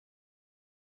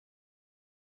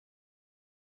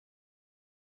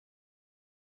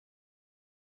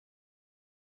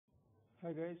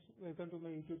Hi guys, welcome to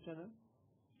my YouTube channel.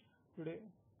 Today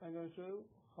I'm going to show you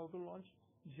how to launch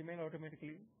Gmail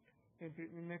automatically.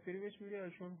 In my previous video I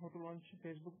showed how to launch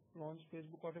Facebook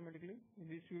automatically. In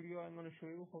this video I'm going to show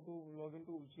you how to log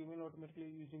into Gmail automatically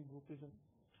using Prism.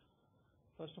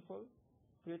 First of all,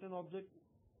 create an object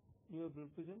in your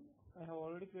Prism. I have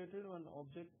already created one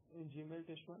object in Gmail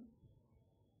test1.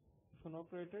 If not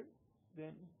created,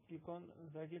 then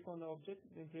right click on the object,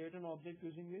 then create an object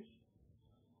using this.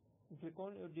 Click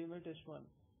on your Gmail test1.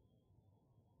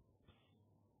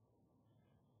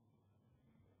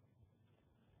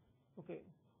 Okay,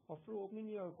 after opening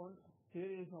your account, here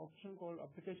is an option called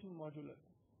application modular.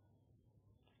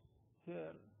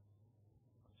 Here,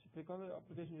 click on the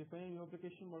application, define a new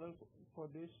application model for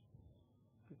this.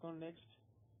 Click on next.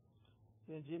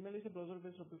 Then Gmail is a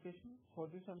browser-based application. For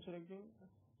this, I'm selecting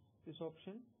this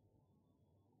option.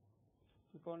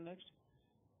 Click on next.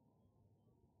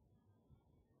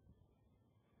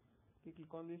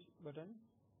 Click on this button,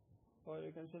 or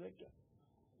you can select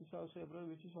this also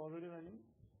which is already running.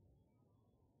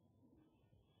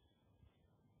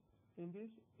 In this,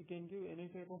 you can give any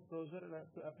type of browser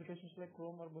applications like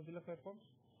Chrome or Mozilla Firefox.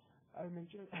 I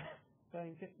mentioned the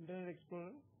Internet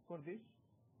Explorer for this.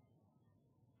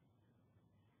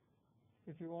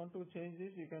 If you want to change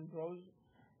this, you can browse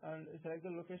and select the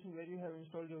location where you have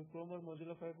installed your Chrome or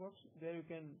Mozilla Firefox. There you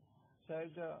can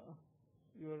select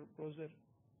your browser.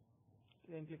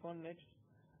 Then click on next.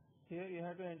 Here you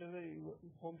have to enter the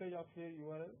home page of your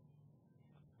URL.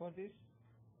 For this,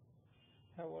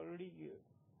 I have already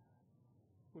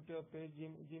put your page,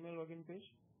 Gmail login page.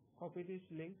 Copy this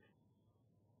link.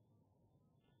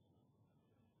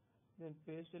 Then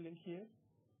paste the link here.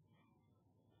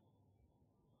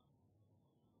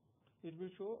 It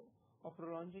will show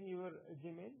after launching your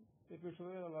Gmail. It will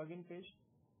show your login page.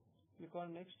 Click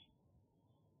on next.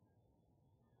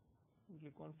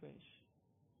 Click on finish.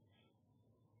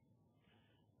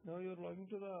 Now you are logging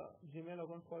to the Gmail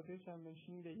account. For this I am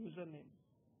mentioning the username.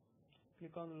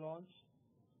 Click on launch.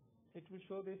 It will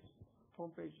show this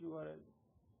homepage URL.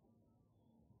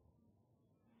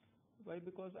 Why?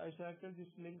 Because I selected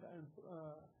this link and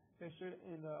pasted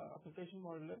in the application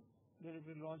modular. Then it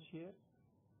will launch here.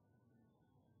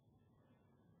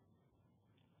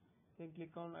 Then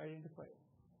click on identify.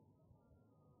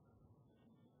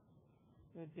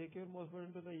 Then take your mouse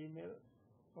button to the email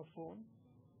or phone.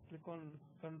 Click on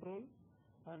control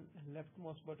and left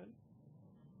mouse button.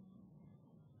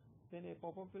 Then a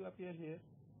pop-up will appear here.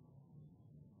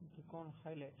 Click on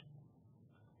highlight.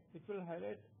 It will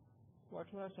highlight what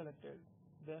you have selected.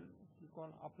 Then click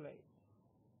on apply.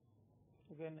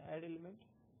 Again add element.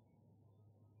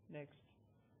 Next.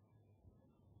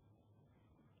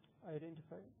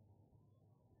 Identify.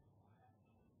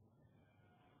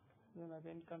 Then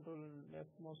again control and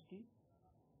left mouse key.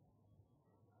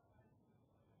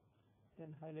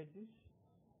 Then highlight this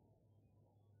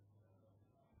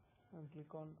and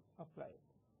click on apply.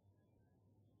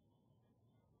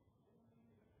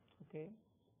 Okay.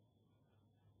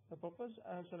 The purpose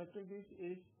I have selected this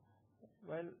is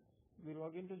while we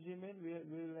log into Gmail, we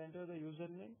will enter the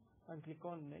username and click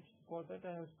on next. For that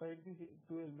I have specified these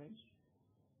two elements.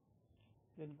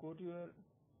 Then go to your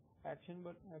action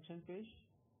page.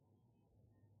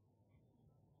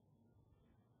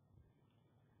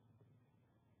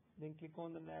 Then click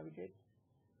on the navigate.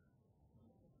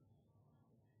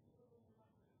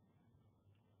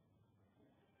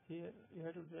 Here you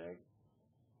have to drag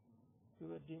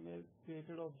your Gmail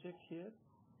created object here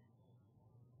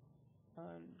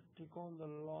and click on the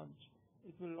launch.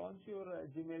 It will launch your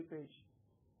Gmail page.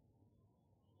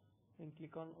 Then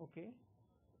click on OK.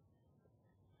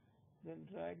 Then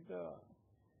drag the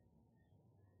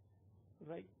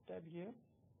right tab here.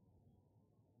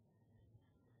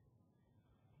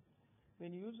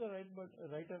 When you use the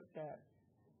writer tab,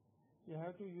 you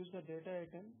have to use the data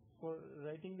item for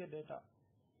writing the data.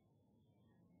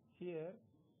 Here,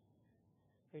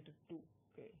 item 2.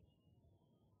 Okay.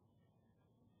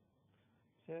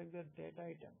 Select the data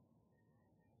item.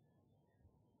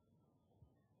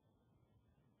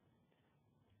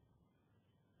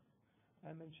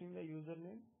 I am mentioning the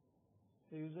username.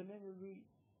 The username will be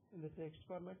in the text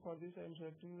format. For this, I am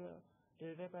selecting the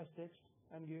data type as text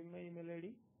and giving my email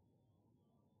ID.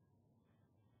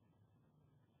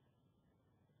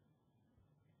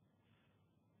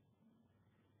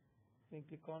 Then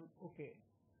click on OK.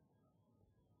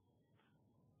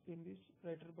 In this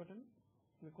writer button,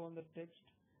 click on the text,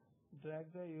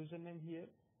 drag the username here,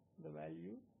 the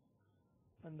value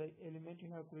and the element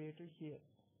you have created here.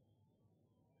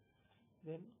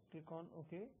 Then click on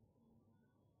OK.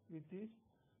 With this,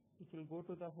 it will go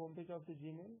to the home page of the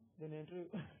Gmail, then enter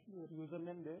your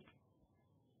username there,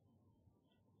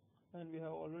 and we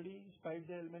have already spied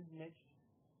the element next.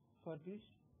 For this,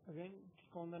 again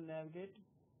click on the navigate,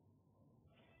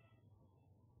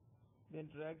 then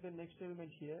drag the next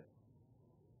element here,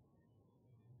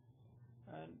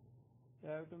 and you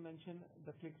have to mention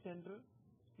the click center.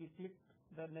 You click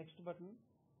the next button,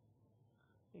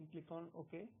 then click on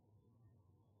OK.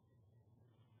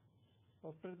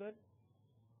 After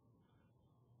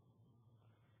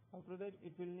that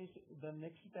it will need the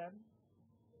next tab.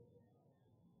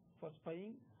 For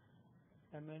spying,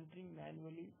 I am entering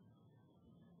manually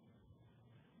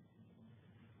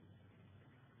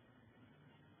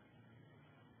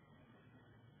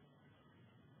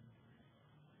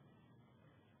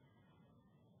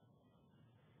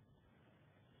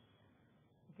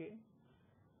okay.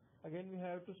 Again we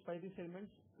have to spy these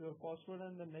elements, your password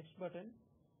and the next button.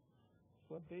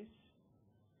 For this,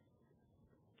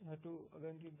 you have to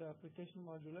again click the application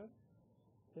modular,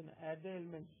 then add the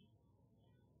elements.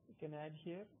 You can add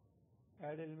here,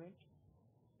 add element,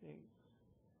 then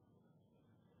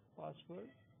password,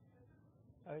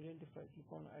 identify,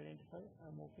 click on identify. I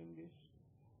am opening this.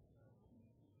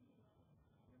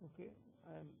 Okay,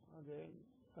 I am again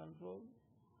control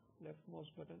left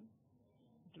mouse button,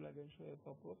 it will again show a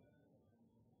pop-up,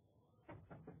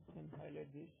 and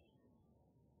highlight this,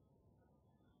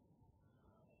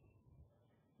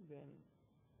 then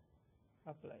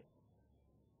apply.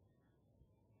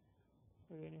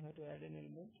 Again you have to add an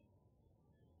element,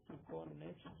 click on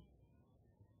next,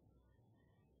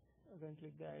 again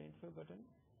click the identify button,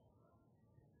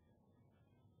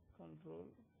 control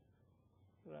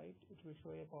right, it will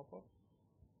show a pop-up,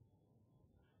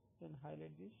 then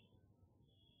highlight this,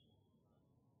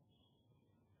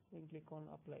 then click on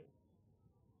apply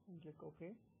and click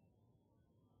OK.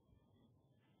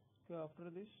 So after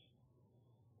this,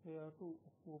 you have to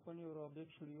open your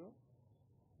Object Studio,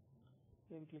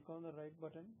 then click on the right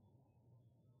button,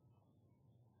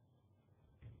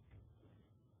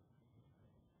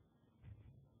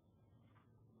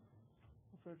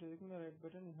 after taking the right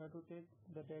button you have to take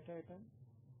the data item.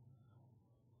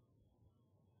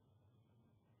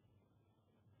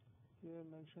 Here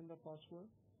mention the password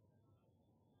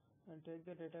and take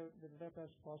the data as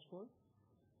password,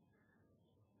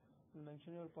 and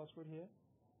mention your password here.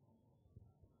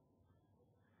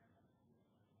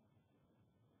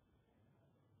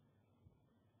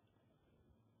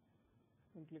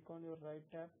 And click on your right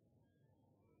tab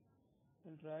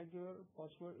and drag your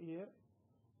password here,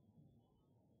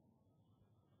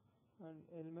 and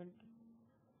element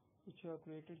which you have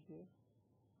created here,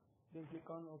 then click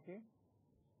on OK.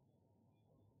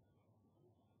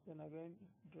 Then again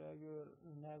drag your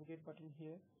navigate button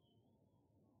here.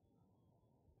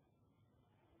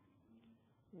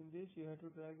 In this you have to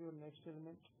drag your next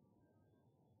element,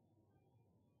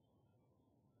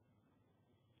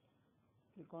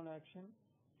 click on action,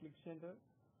 click center.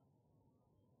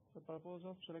 The purpose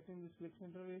of selecting this click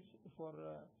center is for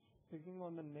clicking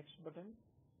on the next button.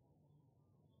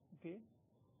 Okay,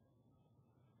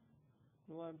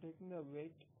 now I am taking the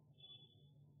wait.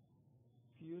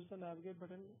 If you use the navigate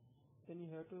button, then you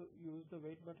have to use the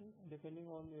wait button depending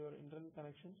on your internet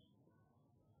connections.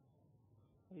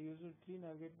 I use 3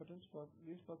 navigate buttons. For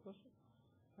this purpose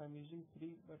I am using 3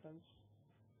 buttons.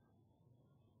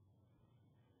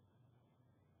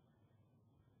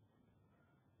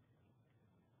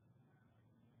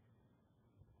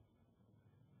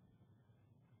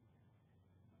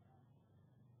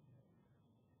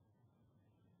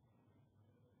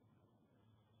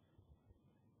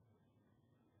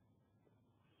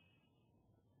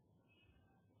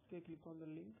 Okay, click on the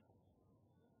link.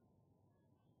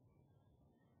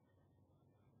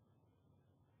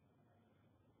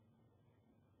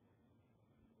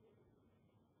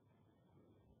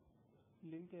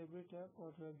 Link every tab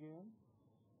what you are given.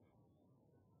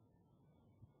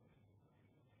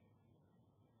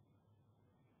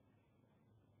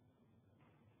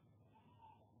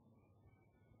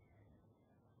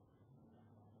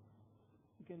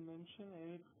 You can mention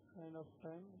any kind of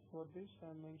time. For this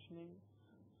I am mentioning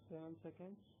 7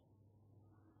 seconds.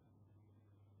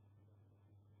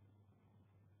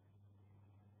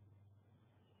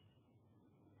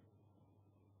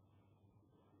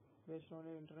 Based on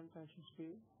your internet connection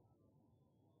speed.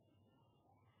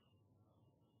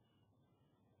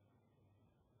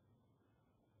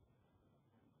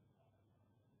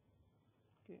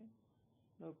 Okay,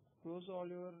 now close all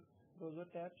your browser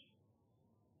tabs,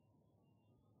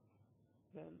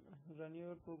 then run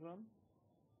your program.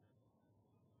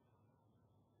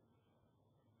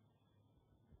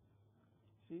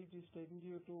 see it is taking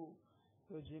you to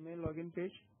your Gmail login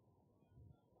page.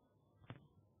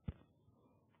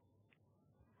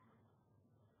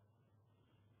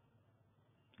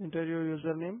 Enter your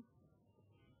username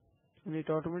and it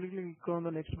automatically click on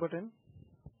the next button.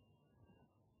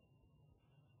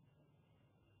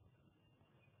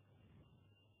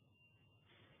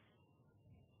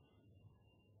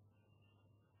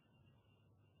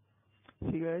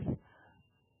 See guys,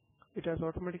 it has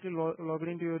automatically logged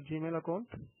into your Gmail account.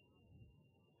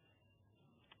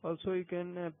 Also you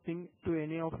can ping to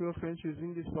any of your friends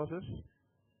using this process.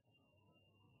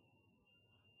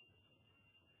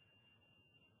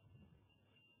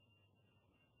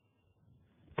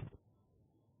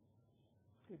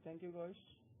 Okay, thank you guys.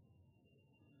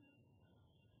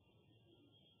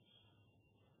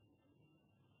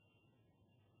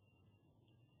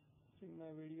 Seeing my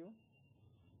video.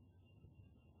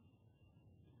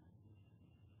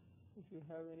 If you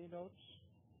have any doubts,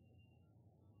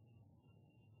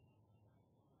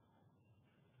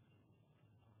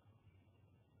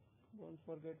 don't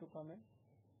forget to comment.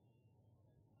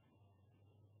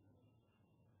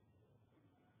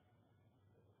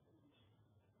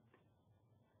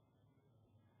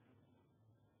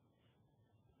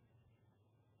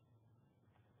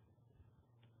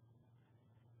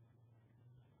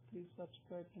 Please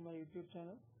subscribe to my YouTube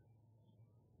channel.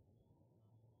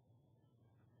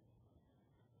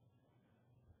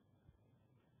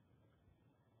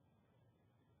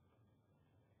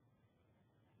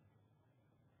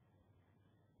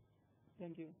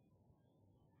 Thank you.